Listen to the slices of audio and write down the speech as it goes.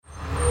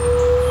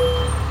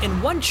In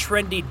one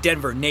trendy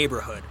Denver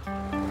neighborhood,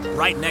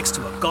 right next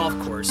to a golf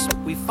course,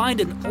 we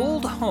find an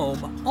old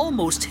home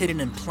almost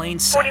hidden in plain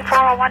sight.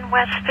 4401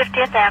 West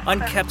 50th Avenue.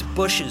 Unkept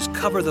bushes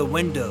cover the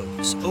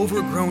windows.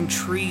 Overgrown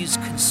trees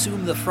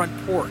consume the front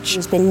porch.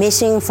 He's been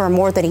missing for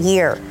more than a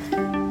year.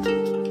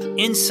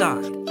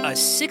 Inside, a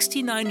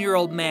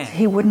 69-year-old man.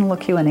 He wouldn't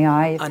look you in the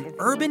eye. An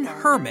urban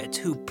hermit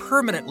who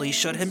permanently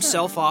shut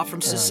himself off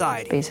from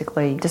society.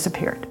 Basically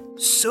disappeared.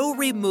 So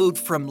removed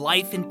from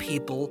life and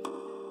people,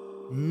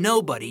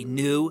 nobody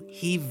knew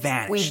he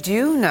vanished. We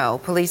do know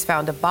police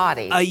found a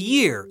body. A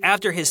year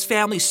after his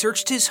family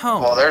searched his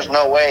home. Well, there's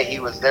no way he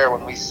was there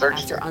when we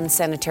searched After him.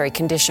 unsanitary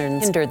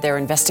conditions hindered their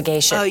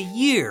investigation. A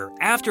year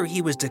after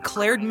he was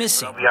declared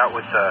missing. I'll be out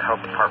with the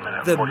health department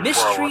at The 4401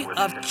 mystery West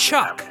of 50th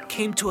Chuck Avenue.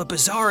 came to a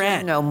bizarre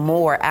end. No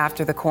more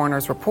after the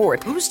coroner's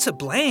report. Who's to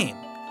blame?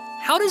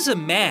 How does a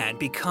man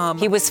become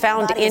He was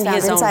found Body in was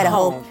his found own inside a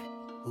home.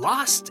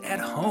 lost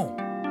at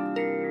home?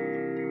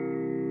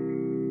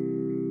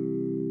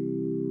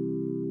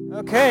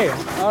 Okay,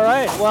 all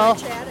right, well,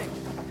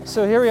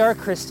 so here we are,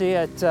 Christy,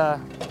 at the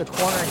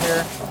corner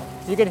here.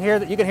 You can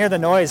hear the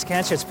noise,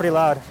 can't you? It's pretty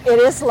loud. It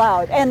is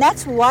loud, and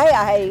that's why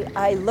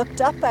I looked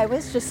up. I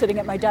was just sitting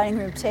at my dining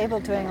room table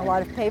doing a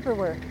lot of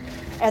paperwork,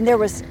 and there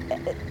was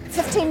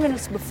 15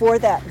 minutes before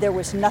that there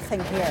was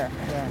nothing here.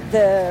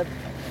 Yeah.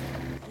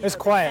 It was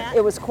quiet.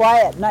 It was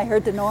quiet, and I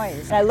heard the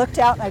noise. And I looked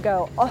out and I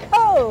go,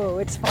 oh,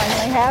 it's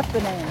finally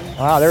happening.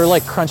 Wow, they were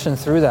like crunching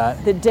through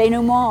that. The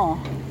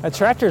denouement. A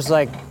tractor's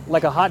like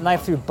a hot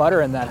knife through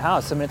butter in that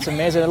house. I mean, it's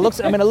amazing. It looks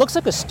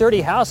like a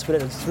sturdy house,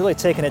 but it's really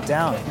taking it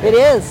down. It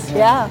is,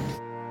 yeah.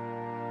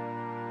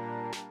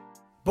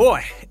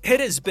 Boy,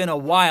 it has been a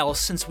while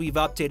since we've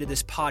updated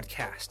this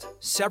podcast.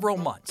 Several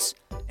months.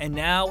 And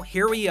now,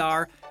 here we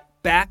are,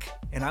 back,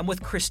 and I'm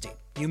with Christy.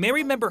 You may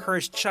remember her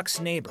as Chuck's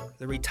neighbor,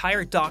 the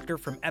retired doctor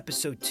from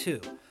episode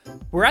 2.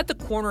 We're at the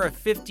corner of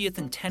 50th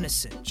and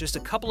Tennyson, just a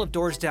couple of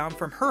doors down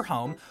from her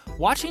home,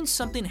 watching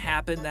something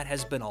happen that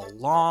has been a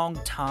long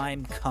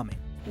time coming.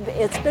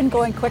 It's been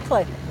going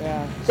quickly.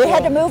 Yeah. They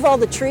had to move all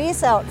the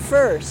trees out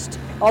first,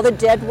 all the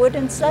dead wood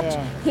and such.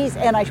 Yeah.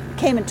 And I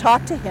came and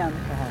talked to him,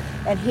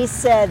 and he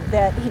said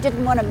that he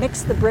didn't want to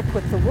mix the brick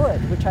with the wood,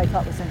 which I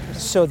thought was interesting.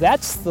 So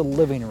that's the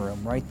living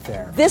room right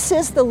there. This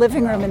is the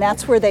living room, and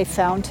that's where they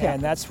found him.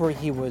 And that's where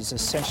he was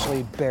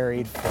essentially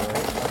buried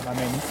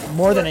for,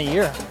 more than a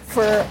year.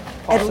 For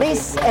at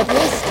least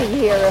a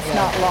year, if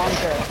not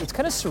longer. It's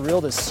kind of surreal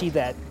to see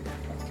that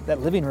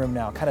living room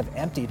now kind of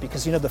empty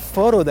because, the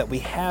photo that we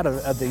had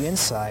of the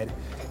inside,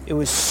 it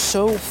was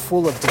so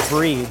full of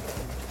debris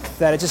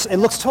that it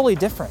looks totally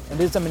different. It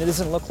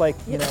doesn't look like,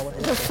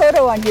 The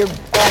photo on your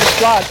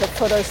blog, the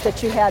photos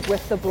that you had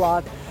with the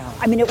blog,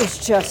 it was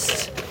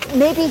just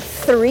maybe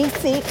 3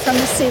 feet from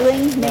the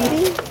ceiling,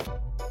 maybe.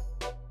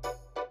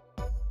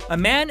 A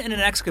man in an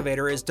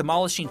excavator is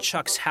demolishing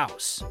Chuck's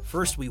house.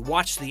 First, we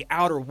watch the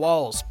outer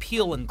walls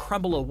peel and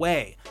crumble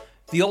away.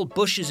 The old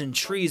bushes and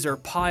trees are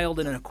piled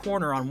in a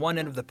corner on one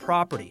end of the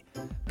property.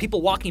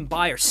 People walking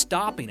by are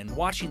stopping and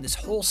watching this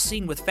whole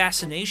scene with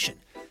fascination.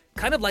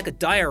 Kind of like a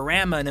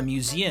diorama in a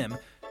museum,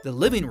 the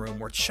living room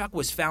where Chuck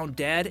was found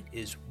dead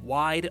is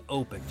wide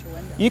open.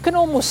 You can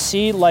almost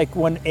see like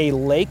when a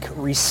lake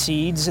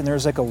recedes and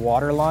there's like a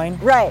water line.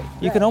 Right.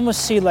 You can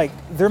almost see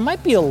there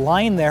might be a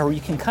line there where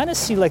you can kind of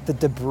see like the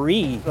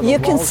debris. You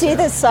can see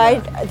the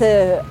side,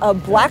 a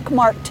black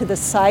mark to the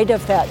side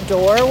of that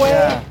doorway.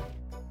 Yeah.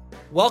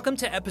 Welcome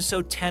to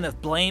episode 10 of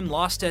Blame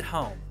Lost at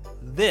Home.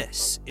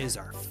 This is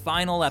our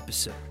final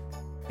episode.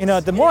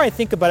 The more I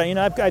think about it,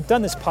 I've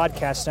done this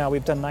podcast now.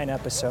 We've done 9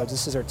 episodes.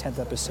 This is our 10th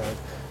episode.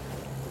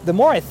 The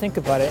more I think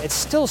about it, it's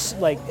still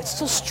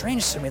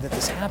strange to me that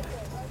this happened.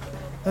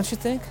 Don't you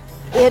think?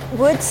 It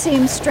would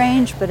seem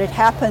strange, but it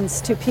happens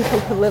to people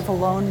who live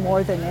alone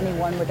more than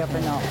anyone would ever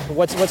know.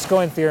 What's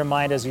going through your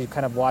mind as you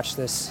kind of watch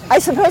this? I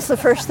suppose the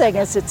first thing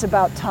is it's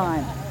about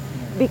time,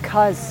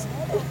 because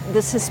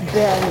this has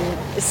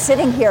been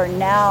sitting here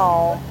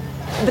now,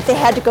 but they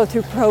had to go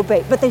through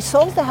probate. But they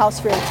sold the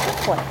house very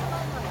quickly.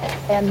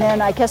 And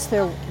then I guess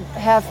there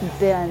have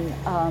been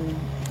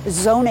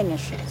zoning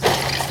issues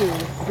to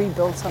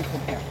rebuild something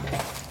here.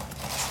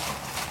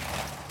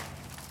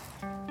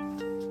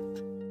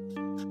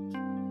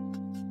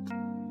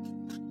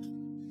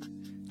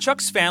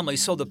 Chuck's family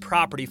sold the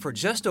property for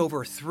just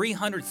over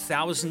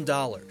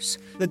 $300,000.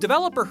 The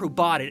developer who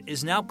bought it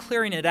is now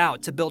clearing it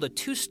out to build a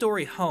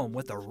 2-story home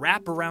with a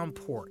wraparound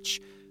porch.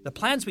 The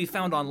plans we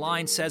found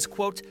online says,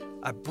 quote,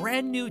 a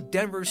brand new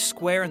Denver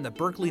square in the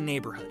Berkeley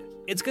neighborhood.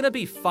 It's going to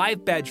be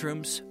 5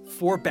 bedrooms,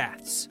 4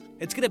 baths.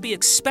 It's going to be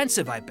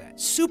expensive, I bet.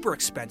 Super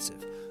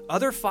expensive.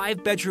 Other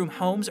 5-bedroom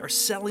homes are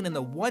selling in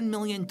the $1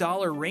 million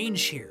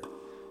range here.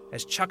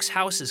 As Chuck's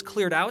house is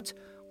cleared out,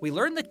 we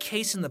learn the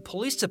case in the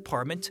police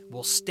department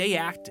will stay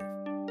active.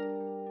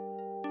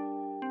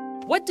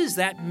 What does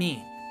that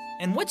mean?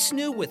 And what's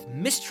new with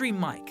Mystery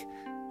Mike?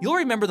 You'll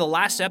remember the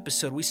last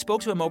episode we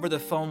spoke to him over the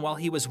phone while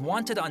he was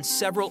wanted on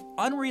several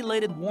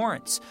unrelated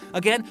warrants.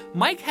 Again,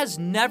 Mike has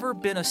never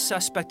been a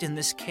suspect in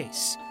this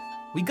case.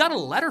 We got a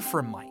letter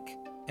from Mike,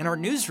 In our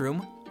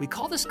newsroom, we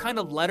call this kind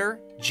of letter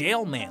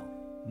jail mail.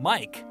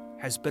 Mike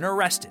has been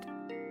arrested.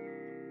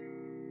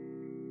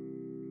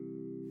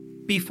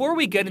 Before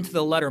we get into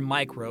the letter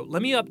Mike wrote,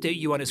 let me update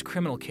you on his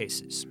criminal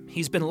cases.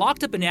 He's been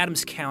locked up in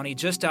Adams County,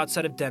 just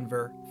outside of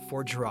Denver,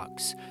 for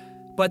drugs.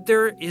 But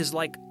there is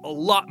a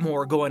lot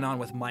more going on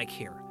with Mike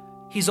here.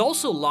 He's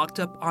also locked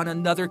up on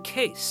another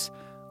case,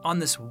 on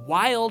this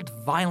wild,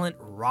 violent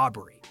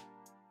robbery.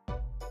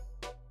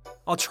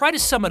 I'll try to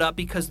sum it up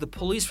because the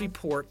police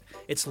report,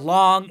 it's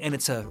long and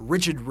it's a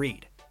rigid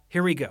read.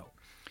 Here we go.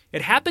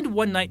 It happened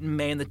one night in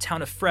May in the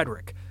town of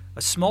Frederick,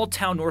 a small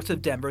town north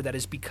of Denver that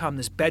has become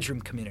this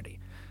bedroom community.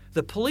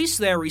 The police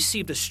there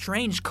received a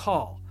strange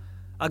call.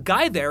 A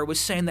guy there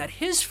was saying that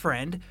his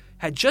friend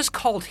had just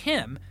called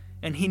him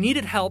and he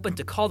needed help and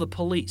to call the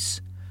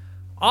police.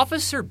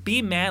 Officer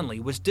B. Manley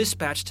was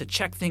dispatched to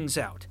check things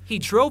out. He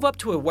drove up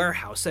to a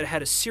warehouse that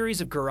had a series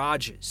of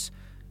garages.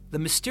 The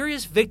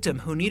mysterious victim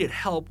who needed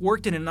help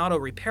worked in an auto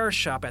repair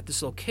shop at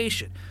this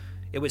location.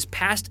 It was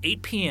past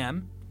 8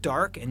 p.m.,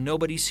 dark, and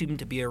nobody seemed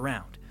to be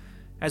around.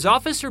 As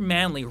Officer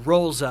Manley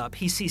rolls up,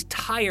 he sees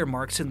tire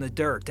marks in the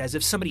dirt, as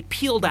if somebody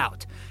peeled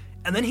out.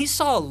 And then he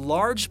saw a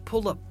large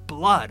pool of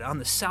blood on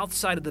the south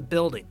side of the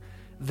building.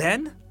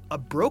 Then, a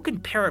broken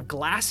pair of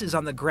glasses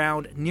on the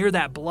ground near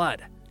that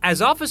blood. As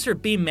Officer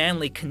B.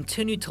 Manley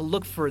continued to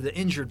look for the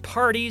injured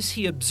parties,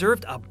 he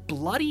observed a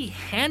bloody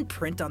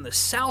handprint on the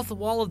south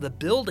wall of the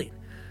building.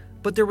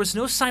 But there was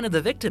no sign of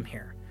the victim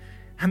here.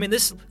 I mean,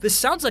 this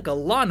sounds like a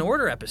Law &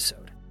 Order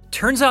episode.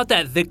 Turns out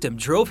that victim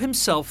drove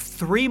himself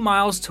 3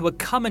 miles to a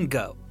Come and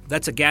Go,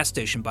 that's a gas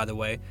station, by the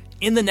way,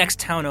 in the next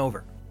town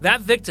over.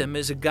 That victim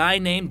is a guy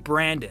named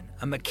Brandon,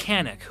 a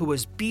mechanic who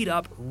was beat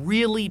up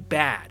really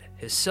bad.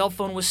 His cell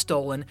phone was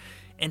stolen,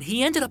 and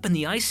he ended up in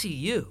the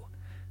ICU.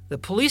 The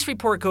police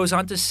report goes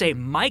on to say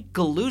Mike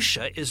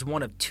Galusha is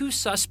one of 2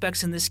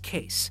 suspects in this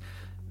case.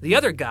 The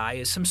other guy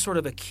is some sort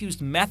of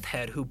accused meth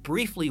head who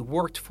briefly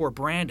worked for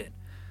Brandon.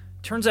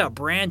 Turns out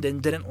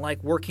Brandon didn't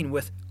like working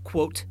with,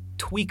 quote,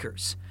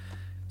 tweakers.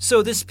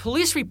 So this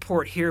police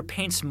report here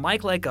paints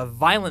Mike like a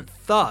violent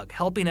thug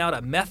helping out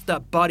a methed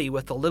up buddy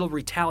with a little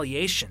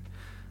retaliation.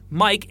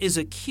 Mike is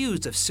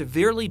accused of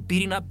severely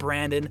beating up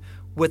Brandon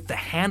with the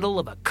handle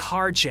of a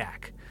car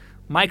jack.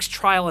 Mike's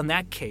trial in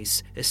that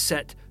case is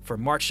set for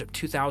March of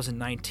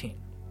 2019.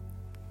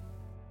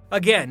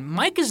 Again,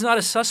 Mike is not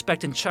a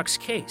suspect in Chuck's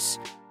case.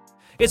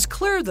 It's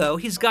clear, though,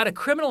 he's got a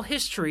criminal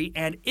history,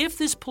 and if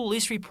this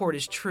police report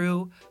is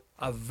true,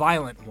 a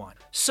violent one.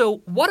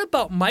 So what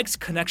about Mike's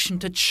connection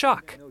to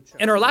Chuck?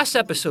 In our last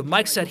episode,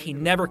 Mike said he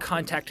never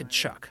contacted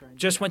Chuck,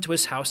 just went to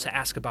his house to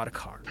ask about a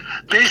car.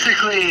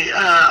 Basically,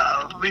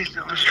 we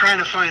was trying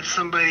to find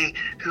somebody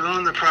who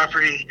owned the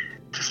property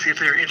to see if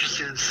they were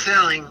interested in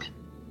selling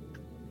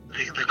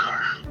the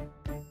car.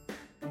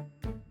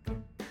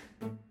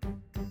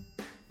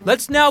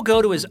 Let's now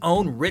go to his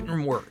own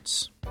written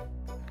words.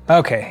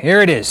 Okay, here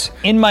it is.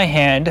 In my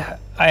hand,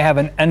 I have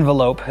an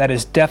envelope that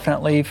is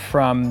definitely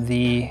from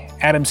the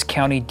Adams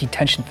County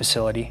Detention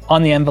Facility.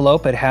 On the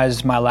envelope, it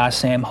has my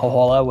last name,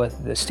 Hohola,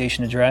 with the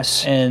station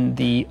address. In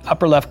the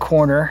upper left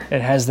corner,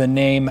 it has the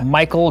name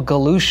Michael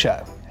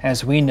Galusha,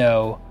 as we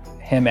know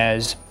him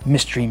as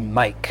Mystery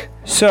Mike.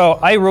 So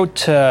I wrote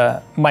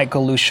to Mike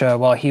Galusha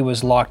while he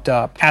was locked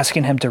up,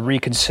 asking him to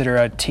reconsider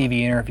a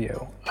TV interview.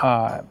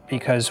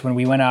 Because when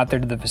we went out there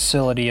to the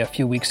facility a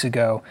few weeks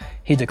ago,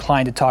 he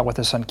declined to talk with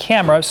us on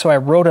camera, so I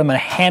wrote him a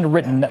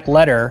handwritten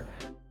letter.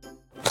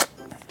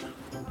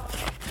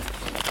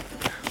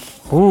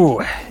 Ooh,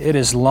 it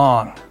is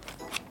long.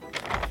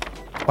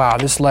 Wow,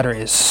 this letter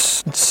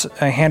it's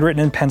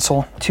handwritten in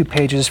pencil, 2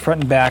 pages,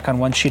 front and back on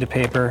 1 sheet of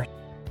paper.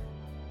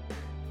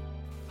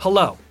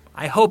 Hello,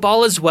 I hope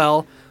all is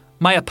well.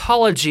 My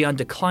apology on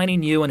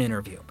declining you an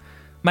interview.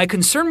 My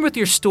concern with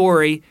your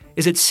story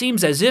is it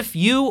seems as if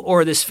you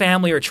or this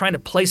family are trying to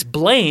place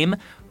blame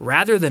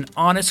rather than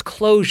honest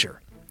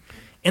closure.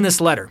 In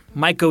this letter,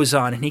 Mike goes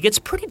on and he gets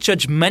pretty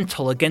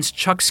judgmental against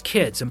Chuck's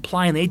kids,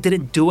 implying they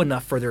didn't do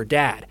enough for their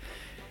dad.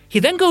 He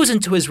then goes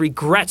into his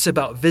regrets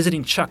about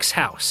visiting Chuck's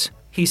house.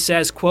 He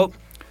says, quote,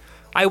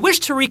 "I wish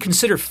to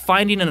reconsider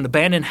finding an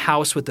abandoned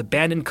house with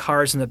abandoned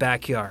cars in the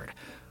backyard.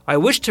 I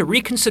wish to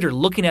reconsider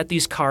looking at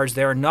these cars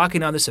there and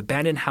knocking on this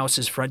abandoned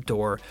house's front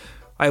door.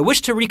 I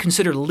wish to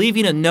reconsider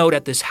leaving a note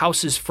at this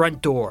house's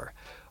front door.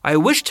 I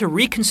wish to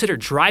reconsider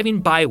driving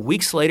by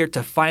weeks later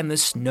to find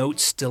this note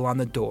still on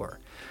the door.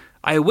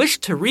 I wish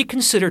to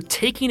reconsider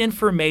taking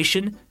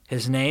information,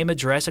 his name,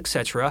 address,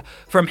 etc.,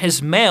 from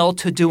his mail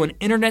to do an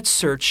internet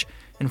search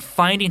and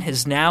finding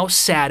his now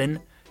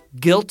saddened,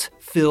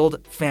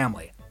 guilt-filled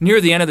family."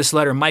 Near the end of this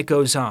letter, Mike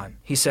goes on.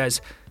 He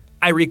says,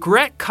 "I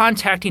regret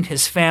contacting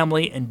his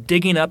family and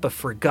digging up a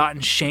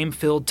forgotten,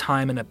 shame-filled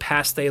time in a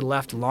past they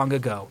left long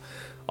ago.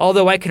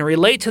 Although I can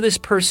relate to this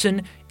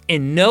person,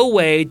 in no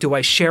way do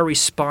I share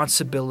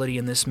responsibility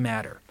in this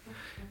matter."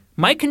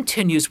 Mike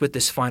continues with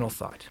this final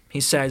thought. He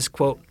says,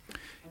 quote,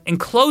 "In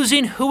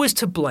closing, who is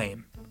to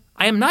blame?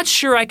 I am not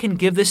sure I can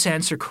give this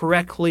answer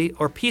correctly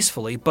or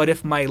peacefully, but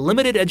if my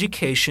limited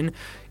education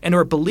and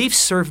or beliefs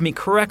serve me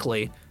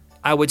correctly,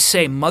 I would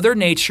say Mother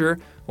Nature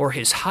or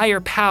his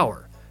higher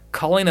power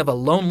calling of a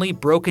lonely,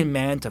 broken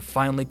man to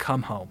finally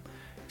come home.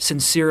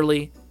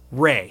 Sincerely,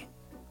 Ray,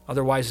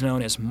 otherwise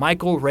known as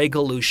Michael Ray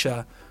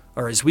Galusha,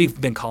 or as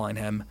we've been calling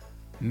him,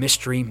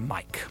 Mystery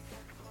Mike.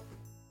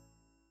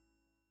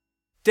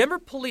 Denver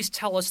police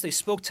tell us they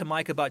spoke to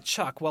Mike about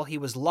Chuck while he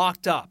was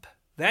locked up.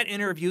 That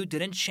interview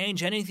didn't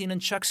change anything in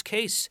Chuck's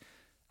case.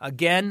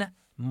 Again,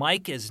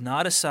 Mike is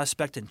not a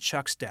suspect in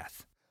Chuck's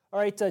death. All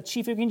right,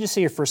 Chief, you can just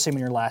say your first name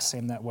and your last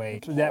name that way.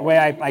 That way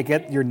I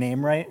get your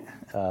name right.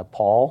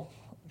 Paul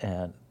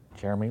and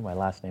Jeremy. My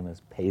last name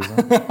is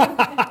Payson.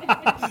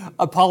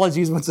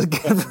 Apologies once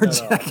again for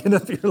jacking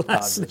up your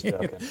last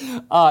name.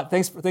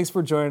 Thanks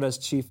for joining us,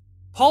 Chief.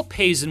 Paul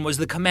Payson was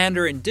the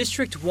commander in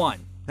District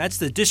 1. That's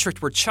the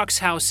district where Chuck's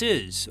house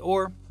is,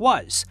 or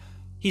was.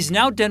 He's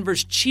now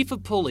Denver's chief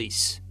of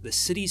police, the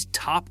city's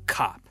top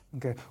cop.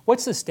 Okay.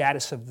 What's the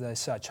status of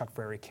this Chuck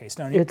Ferry case?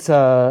 Now, It's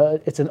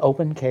an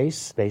open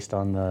case based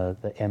on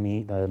the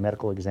ME, the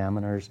medical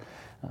examiner's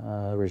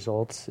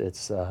results.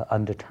 It's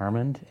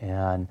undetermined,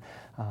 and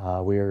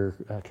we're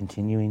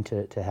continuing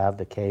to have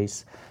the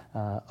case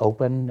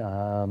open.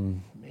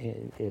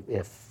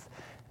 If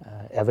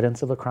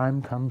evidence of a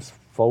crime comes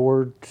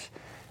forward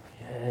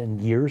in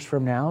years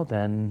from now,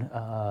 then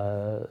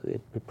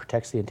it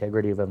protects the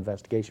integrity of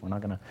investigation. We're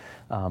not going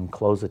to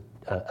close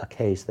a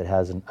case that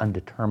has an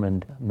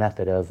undetermined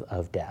method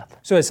of death.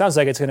 So it sounds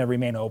like it's going to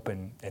remain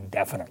open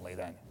indefinitely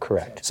then.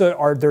 Correct. So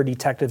are there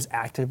detectives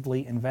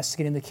actively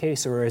investigating the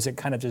case, or is it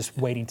kind of just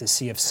waiting to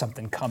see if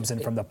something comes in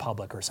from the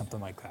public or something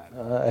like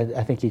that?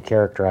 I think you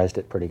characterized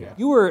it pretty good.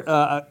 You were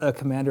a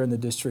commander in the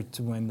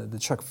district when the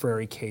Chuck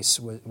Ferry case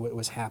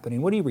was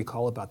happening. What do you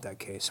recall about that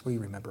case? What do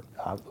you remember?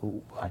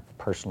 I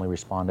personally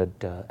responded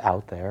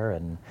out there,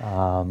 and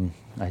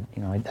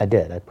I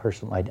did.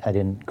 I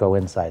didn't go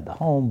inside the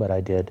home, but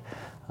I did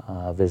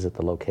visit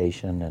the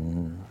location.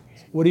 And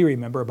what do you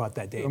remember about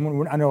that day?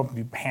 I know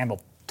you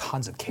handled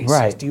tons of cases.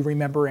 Right. Do you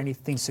remember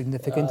anything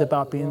significant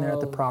about being there at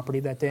the property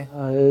that day?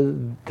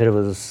 That it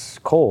was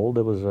cold.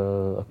 It was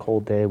a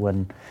cold day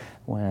when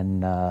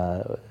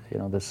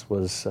this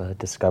was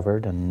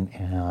discovered, and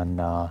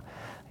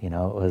it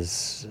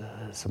was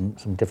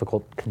some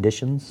difficult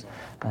conditions,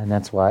 and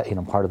that's why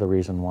part of the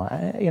reason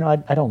why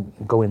I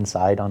don't go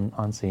inside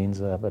on scenes,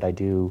 but I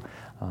do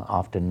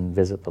often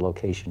visit the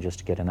location just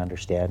to get an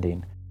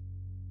understanding.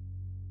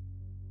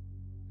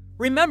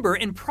 Remember,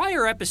 in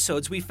prior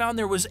episodes, we found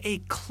there was a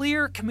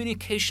clear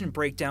communication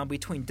breakdown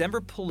between Denver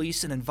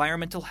police and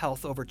environmental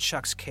health over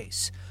Chuck's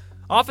case.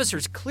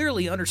 Officers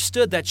clearly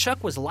understood that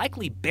Chuck was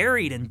likely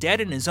buried and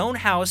dead in his own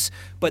house,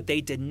 but they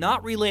did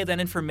not relay that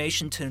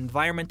information to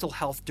environmental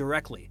health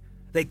directly.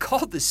 They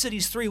called the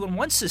city's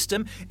 311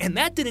 system, and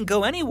that didn't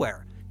go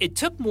anywhere. It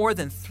took more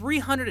than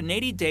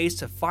 380 days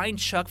to find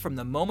Chuck from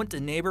the moment a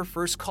neighbor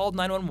first called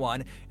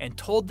 911 and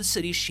told the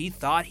city she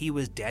thought he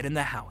was dead in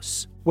the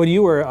house. When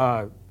you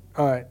were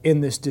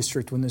in this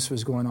district when this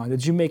was going on,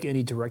 did you make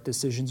any direct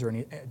decisions or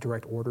any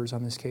direct orders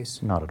on this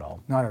case? Not at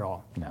all. Not at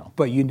all? No.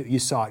 But you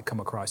saw it come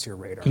across your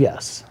radar?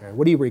 Yes. Okay.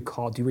 What do you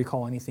recall? Do you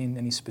recall anything,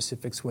 any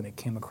specifics when it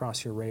came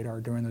across your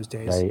radar during those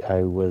days?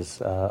 I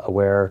was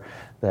aware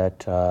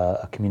that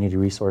a community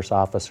resource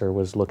officer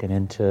was looking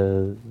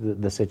into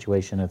the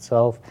situation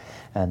itself,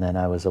 and then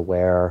I was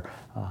aware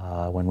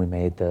when we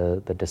made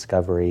the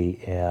discovery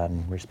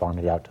and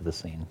responded out to the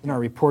scene. In our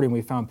reporting,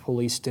 we found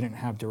police didn't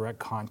have direct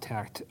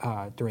contact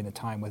during the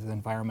time with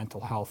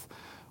environmental health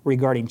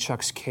regarding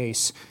Chuck's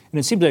case, and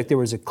it seemed like there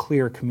was a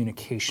clear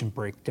communication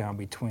breakdown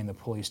between the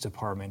police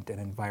department and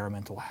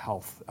environmental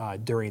health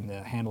during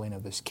the handling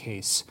of this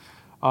case.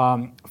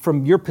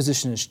 From your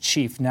position as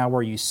chief, now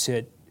where you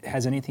sit,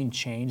 has anything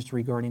changed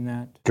regarding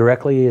that?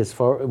 Directly as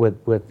far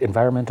with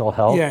environmental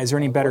health? Yeah, is there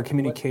any better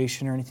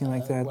communication or anything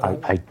like that?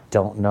 I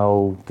don't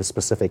know the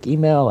specific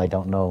email. I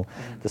don't know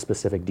the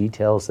specific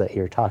details that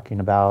you're talking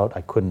about.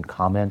 I couldn't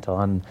comment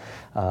on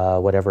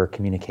whatever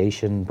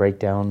communication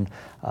breakdown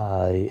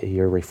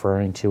you're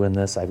referring to in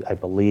this. I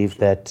believe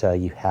that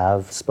you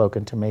have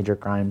spoken to Major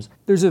Crimes.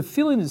 There's a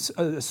feeling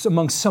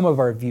among some of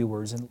our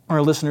viewers and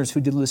our listeners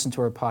who did listen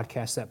to our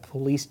podcast that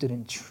police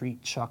didn't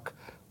treat Chuck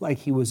like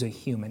he was a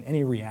human.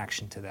 Any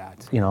reaction to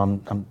that?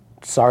 I'm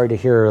sorry to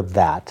hear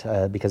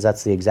that because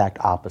that's the exact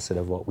opposite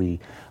of what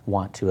we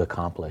want to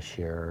accomplish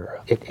here.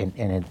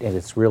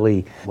 It's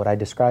really what I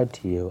described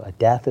to you. A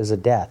death is a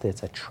death.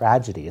 It's a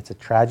tragedy. It's a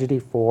tragedy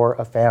for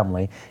a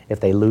family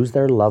if they lose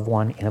their loved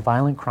one in a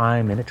violent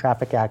crime, in a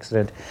traffic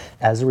accident,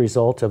 as a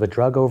result of a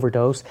drug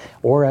overdose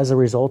or as a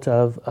result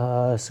of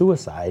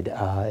suicide.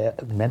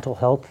 Mental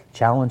health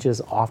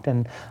challenges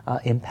often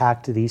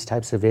impact these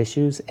types of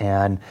issues,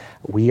 and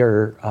we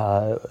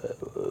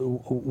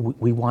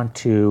want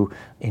to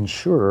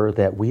ensure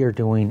that we are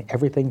doing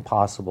everything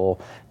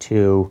possible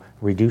to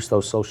reduce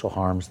those social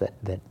harms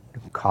that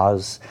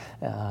cause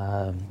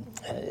a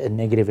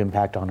negative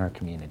impact on our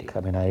community. I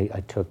mean,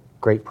 I took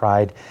great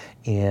pride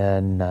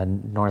in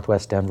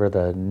Northwest Denver,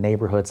 the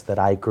neighborhoods that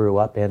I grew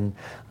up in.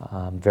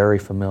 Very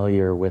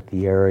familiar with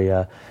the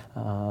area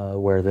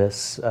where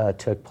this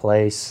took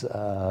place.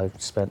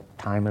 Spent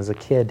time as a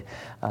kid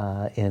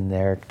in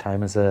there,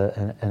 time as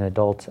an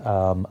adult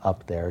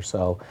up there.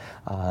 So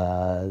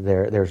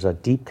there's a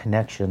deep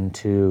connection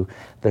to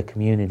the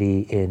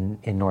community in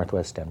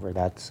Northwest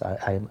Denver.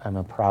 I'm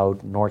a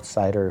proud North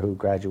Sider who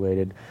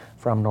graduated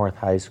from North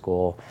High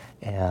School,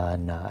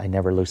 and I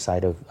never lose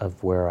sight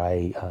of where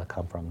I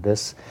come from.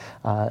 This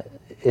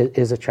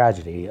is a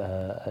tragedy,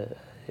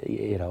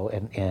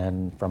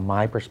 and from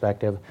my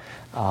perspective,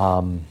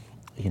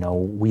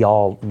 we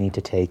all need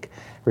to take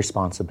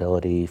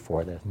responsibility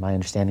for this. My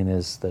understanding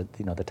is that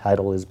the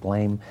title is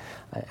blame.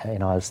 I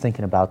was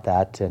thinking about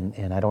that,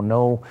 and I don't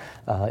know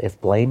if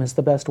blame is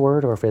the best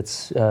word or if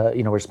it's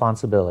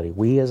responsibility.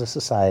 We as a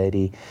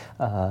society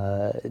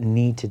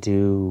need to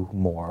do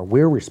more.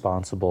 We're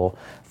responsible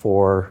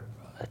for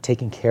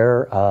taking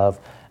care of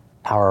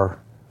our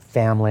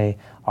family,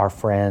 our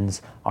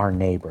friends, our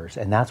neighbors,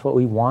 and that's what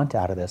we want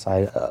out of this.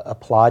 I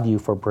applaud you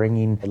for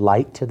bringing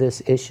light to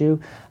this issue.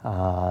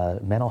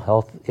 Mental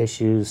health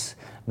issues,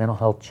 mental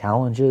health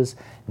challenges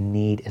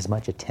need as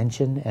much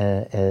attention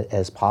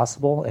as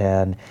possible,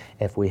 and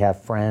if we have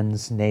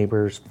friends,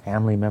 neighbors,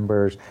 family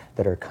members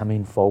that are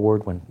coming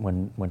forward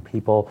when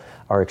people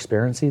are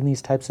experiencing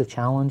these types of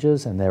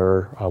challenges and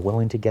they're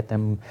willing to get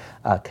them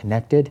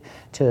connected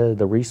to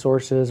the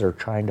resources or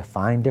trying to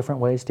find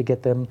different ways to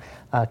get them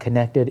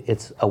connected,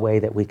 it's a way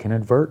that we can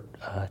avert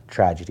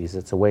tragedies.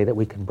 It's a way that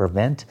we can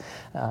prevent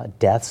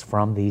deaths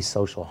from these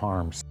social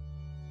harms.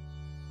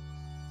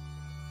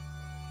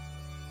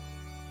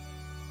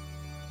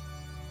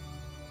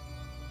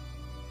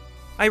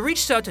 I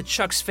reached out to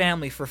Chuck's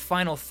family for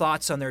final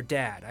thoughts on their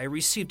dad. I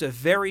received a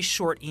very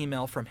short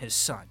email from his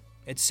son.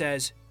 It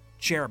says,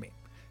 "Jeremy,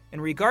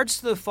 in regards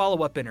to the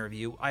follow-up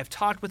interview, I've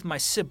talked with my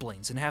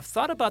siblings and have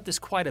thought about this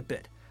quite a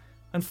bit.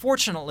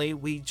 Unfortunately,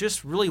 we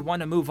just really want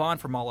to move on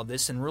from all of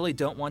this and really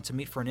don't want to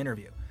meet for an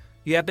interview.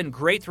 You have been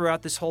great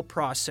throughout this whole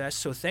process,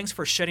 so thanks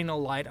for shedding a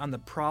light on the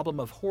problem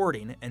of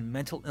hoarding and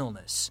mental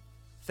illness.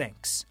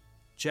 Thanks.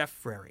 Jeff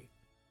Frary."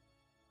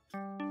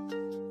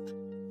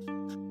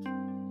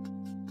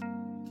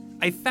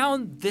 I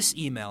found this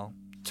email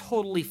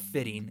totally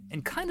fitting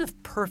and kind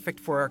of perfect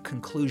for our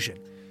conclusion.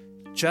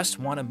 Just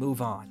want to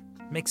move on.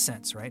 Makes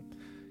sense, right?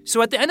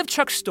 So at the end of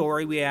Chuck's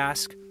story, we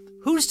ask,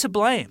 who's to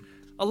blame?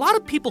 A lot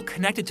of people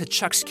connected to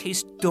Chuck's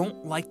case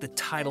don't like the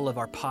title of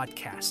our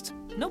podcast.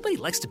 Nobody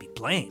likes to be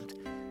blamed.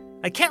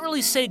 I can't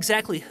really say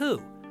exactly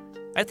who.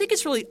 I think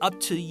it's really up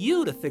to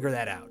you to figure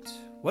that out.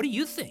 What do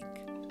you think?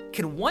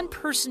 Can one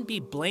person be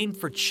blamed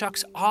for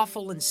Chuck's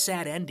awful and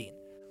sad ending?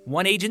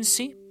 One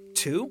agency?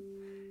 Two?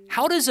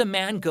 How does a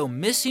man go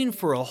missing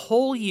for a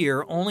whole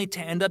year only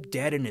to end up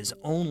dead in his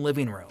own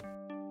living room?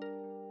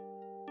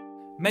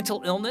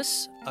 Mental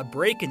illness, a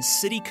break in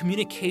city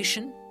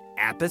communication,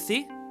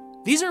 apathy?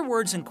 These are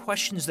words and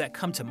questions that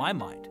come to my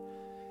mind.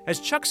 As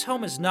Chuck's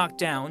home is knocked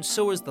down,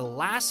 so is the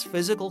last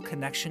physical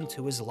connection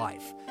to his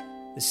life.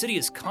 The city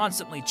is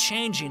constantly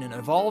changing and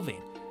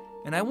evolving,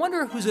 and I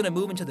wonder who's going to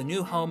move into the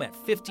new home at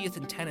 50th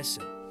and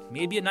Tennyson.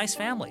 Maybe a nice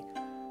family.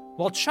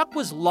 While Chuck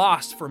was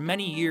lost for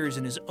many years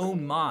in his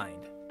own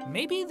mind,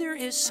 maybe there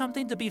is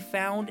something to be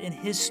found in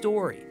his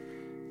story.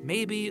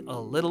 Maybe a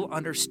little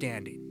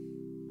understanding.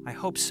 I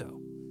hope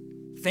so.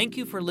 Thank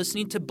you for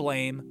listening to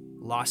Blame,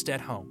 Lost at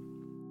Home.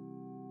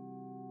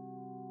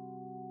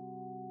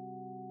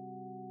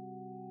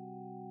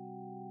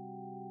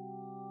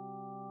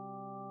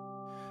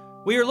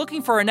 We are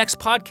looking for our next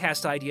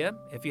podcast idea.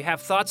 If you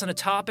have thoughts on a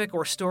topic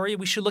or story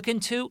we should look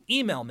into,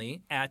 email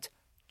me at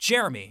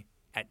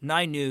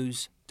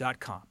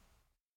jeremy@9news.com.